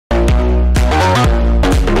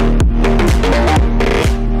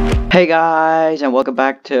Hey guys, and welcome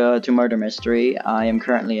back to Murder Mystery. I am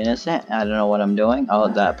currently innocent. I don't know what I'm doing. Oh,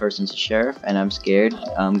 that person's a sheriff, and I'm scared.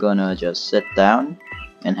 I'm gonna just sit down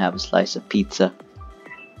and have a slice of pizza.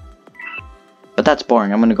 But that's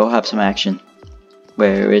boring. I'm gonna go have some action.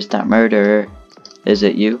 Where is that murderer? Is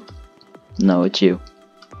it you? No, it's you.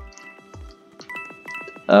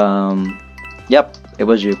 Yep, it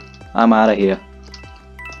was you. I'm out of here.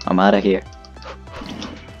 I'm out of here.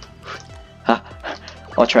 Ha!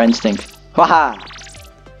 Ultra instinct. Haha!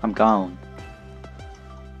 I'm gone.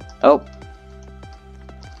 Oh.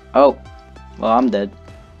 Oh. Well, I'm dead.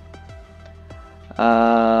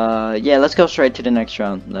 Yeah, let's go straight to the next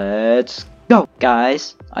round. Let's go!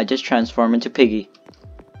 Guys, I just transformed into Piggy.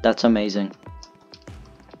 That's amazing.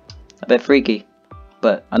 A bit freaky,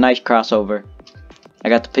 but a nice crossover. I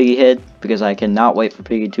got the Piggy head because I cannot wait for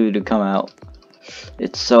Piggy 2 to come out.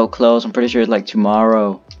 It's so close. I'm pretty sure it's like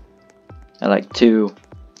tomorrow at like 2.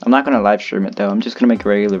 I'm not gonna live stream it though. I'm just gonna make a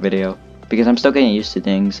regular video because I'm still getting used to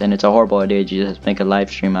things, and it's a horrible idea to just make a live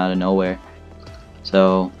stream out of nowhere.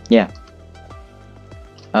 So yeah.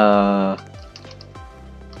 Come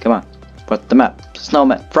on. What's the map?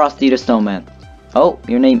 Snowman. Frosty the Snowman. Oh,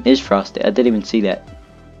 your name is Frosty. I didn't even see that.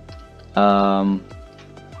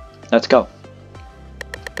 Let's go.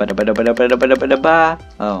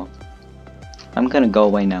 Oh. I'm gonna go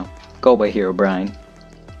away now. Go away here, O'Brien.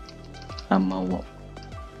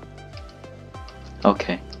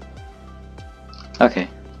 Okay. Okay.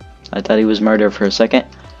 I thought he was murdered for a second.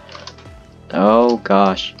 Oh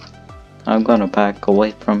gosh. I'm gonna back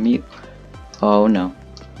away from you. Oh no.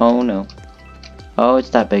 Oh no. Oh,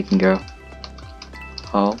 it's that bacon girl.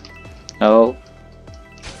 Oh. Oh.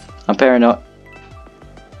 I'm paranoid.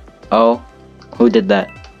 Oh. Who did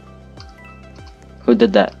that? Who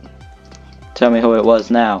did that? Tell me who it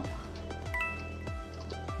was now.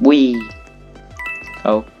 Wee.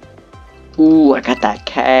 Oh. Ooh, I got that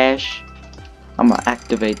cash. I'm gonna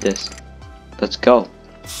activate this. Let's go.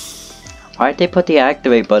 Why'd they put the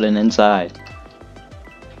activate button inside?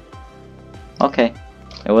 Okay.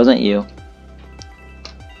 It wasn't you.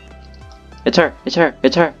 It's her. It's her.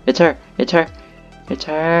 It's her. It's her. It's her. It's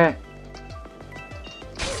her.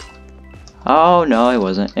 Oh no, it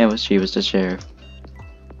wasn't. It was she was the sheriff.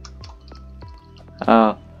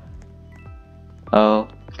 Oh. Oh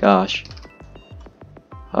gosh.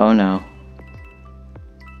 Oh no.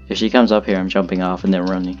 If she comes up here, I'm jumping off and then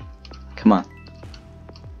running. Come on.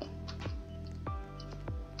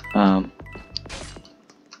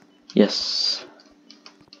 Yes.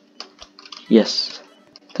 Yes.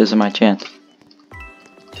 This is my chance.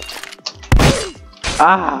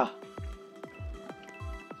 Ah!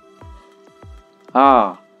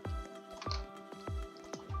 Ah!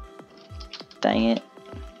 Dang it.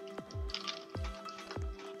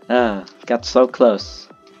 Got so close.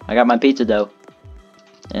 I got my pizza dough.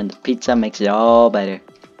 And the pizza makes it all better.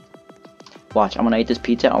 Watch, I'm gonna eat this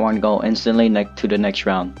pizza. I want to go instantly to the next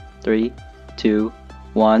round. 3, 2,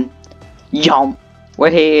 1. Yum! We're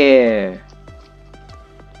here!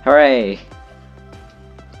 Hooray!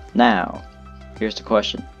 Now, here's the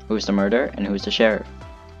question. Who's the murderer and who's the sheriff?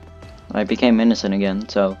 I became innocent again,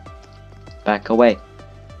 so back away.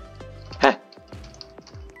 Ha!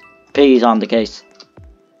 Piggy's on the case.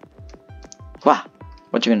 Wah!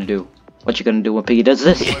 What you gonna do? What you gonna do when Piggy does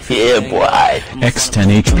this? Yeah, boy.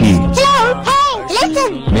 X10 HP. Hello, hey,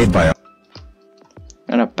 listen. Made by. I'm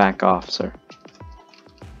gonna back off, sir.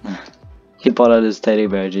 He pulled out his teddy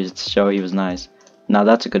bear just to show he was nice. Now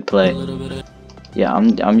that's a good play. Yeah,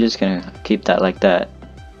 I'm just gonna keep that like that.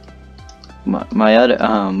 My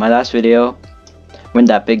last video, when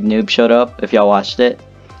that big noob showed up, if y'all watched it,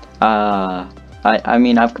 I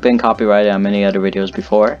mean I've been copyrighted on many other videos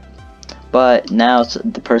before. But now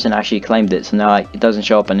the person actually claimed it, so now it doesn't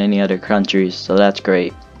show up in any other countries, so that's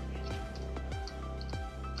great.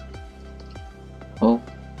 Oh.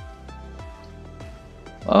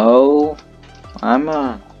 Oh.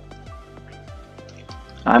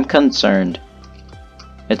 I'm concerned.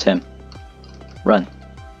 It's him. Run.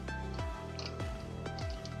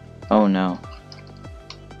 Oh no.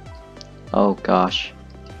 Oh gosh.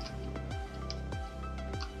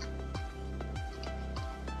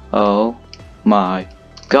 Oh my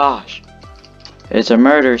gosh. It's a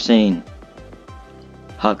murder scene.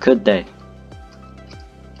 How could they?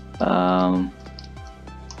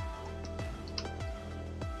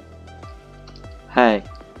 Hey.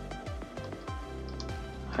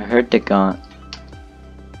 I heard the gun.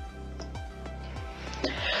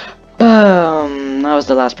 That was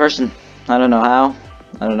the last person. I don't know how.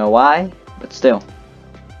 I don't know why, but still.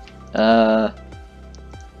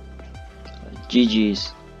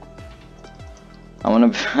 GG's.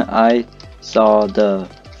 I saw the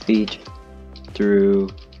feet through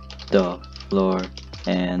the floor,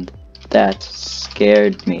 and that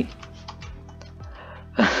scared me.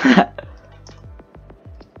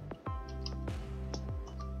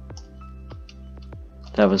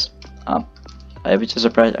 That was I was just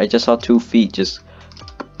surprised. I just saw 2 feet just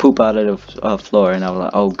poop out of the floor, and I was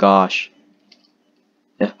like, oh gosh.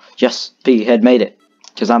 Yeah, yes, P had made it,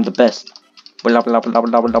 cause I'm the best. Go,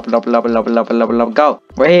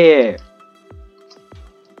 we're here.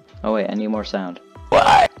 Oh wait, I need more sound.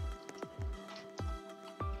 Why?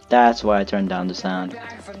 That's why I turned down the sound.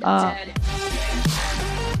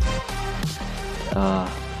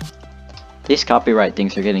 These copyright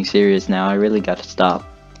things are getting serious now. I really gotta stop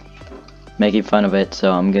making fun of it,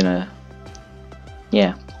 so I'm gonna,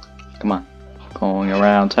 yeah, come on, going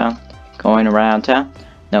around town,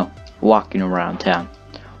 no, walking around town,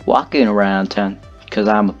 cause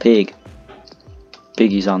I'm a pig.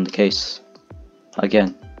 Piggy's on the case,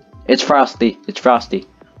 again. It's Frosty,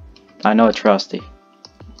 I know it's Frosty.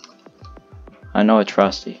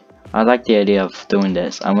 I like the idea of doing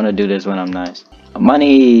this. I'm gonna do this when I'm nice.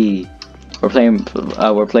 Money! We're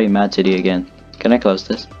playing Mad City again. Can I close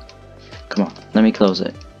this? Come on, let me close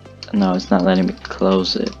it. No, it's not letting me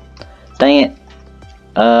close it. Dang it!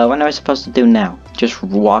 What am I supposed to do now? Just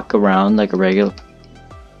walk around like a regular...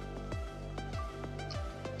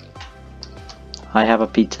 I have a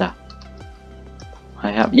pizza.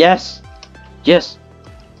 Yes! Yes!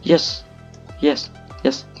 Yes! Yes!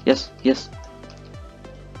 Yes! Yes! Yes!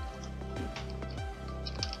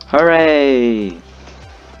 Hooray!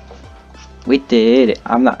 We did it.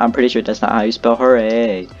 I'm pretty sure that's not how you spell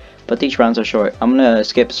hooray. But these rounds are short. I'm gonna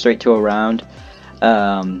skip straight to a round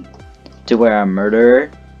to where I'm murderer.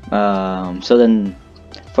 So then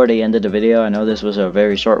for the end of the video, I know this was a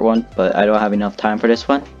very short one, but I don't have enough time for this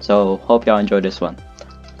one. So hope y'all enjoy this one.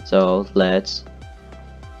 So let's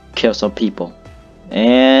kill some people.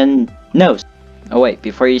 And no. Oh wait,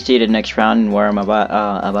 before you see the next round where I'm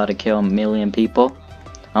about to kill 1 million people,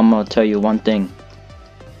 I'm gonna tell you one thing.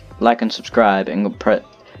 Like and subscribe and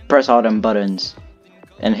press all them buttons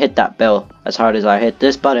and hit that bell as hard as I hit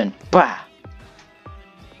this button. Bah!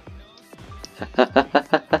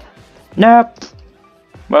 Nope.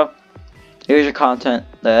 Well, here's your content.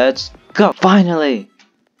 Let's go. Finally!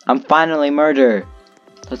 I'm finally murdered.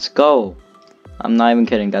 Let's go. I'm not even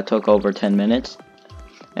kidding. That took over 10 minutes.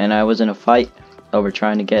 And I was in a fight over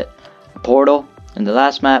trying to get a portal in the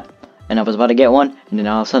last map. And I was about to get one. And then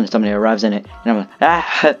all of a sudden somebody arrives in it. And I'm like,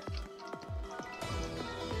 ah!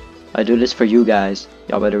 I do this for you guys.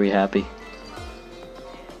 Y'all better be happy.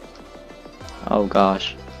 Oh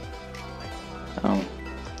gosh. Oh.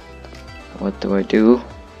 What do?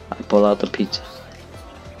 I pull out the pizza.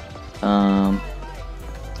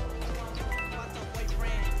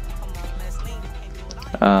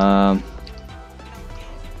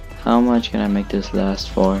 How much can I make this last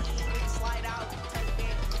for?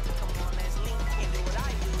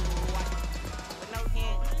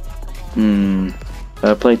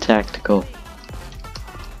 Gotta play tactical.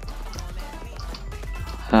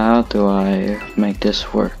 How do I make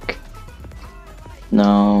this work?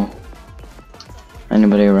 No.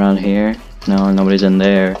 Anybody around here? No, nobody's in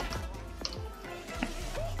there.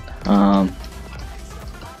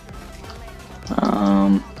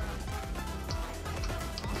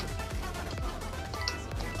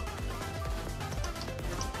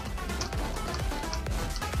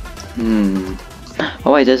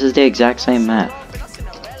 Oh wait, this is the exact same map.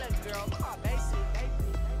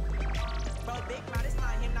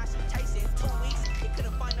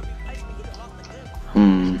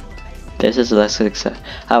 This is less success.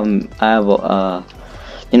 You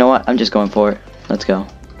know what? I'm just going for it. Let's go.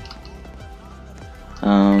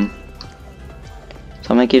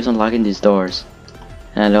 Somebody keeps unlocking these doors,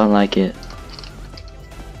 and I don't like it.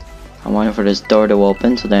 I'm waiting for this door to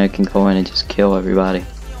open so then I can go in and just kill everybody.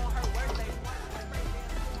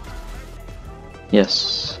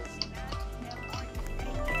 Yes.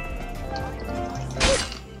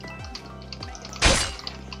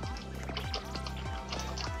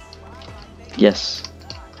 Yes.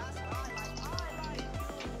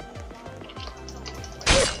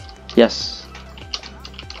 Yes.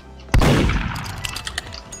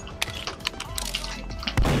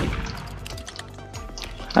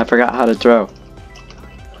 I forgot how to throw.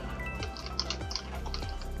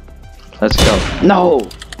 Let's go. No!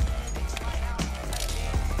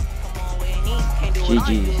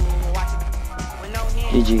 GG.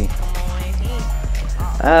 GG.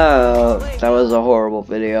 Oh, that was a horrible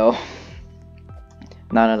video.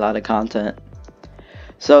 Not a lot of content.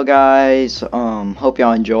 So guys, hope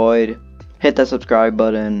y'all enjoyed. hit that subscribe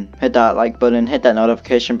button, hit that like button, hit that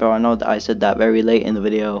notification bell. I know that I said that very late in the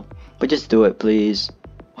video, but just do it, please.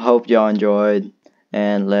 I hope y'all enjoyed,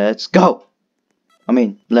 and let's go.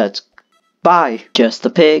 Bye. Just a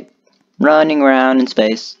pig running around in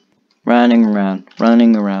space, running around,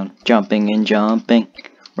 jumping and jumping,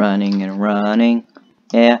 running and running.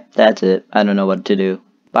 Yeah, that's it. I don't know what to do.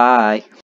 Bye.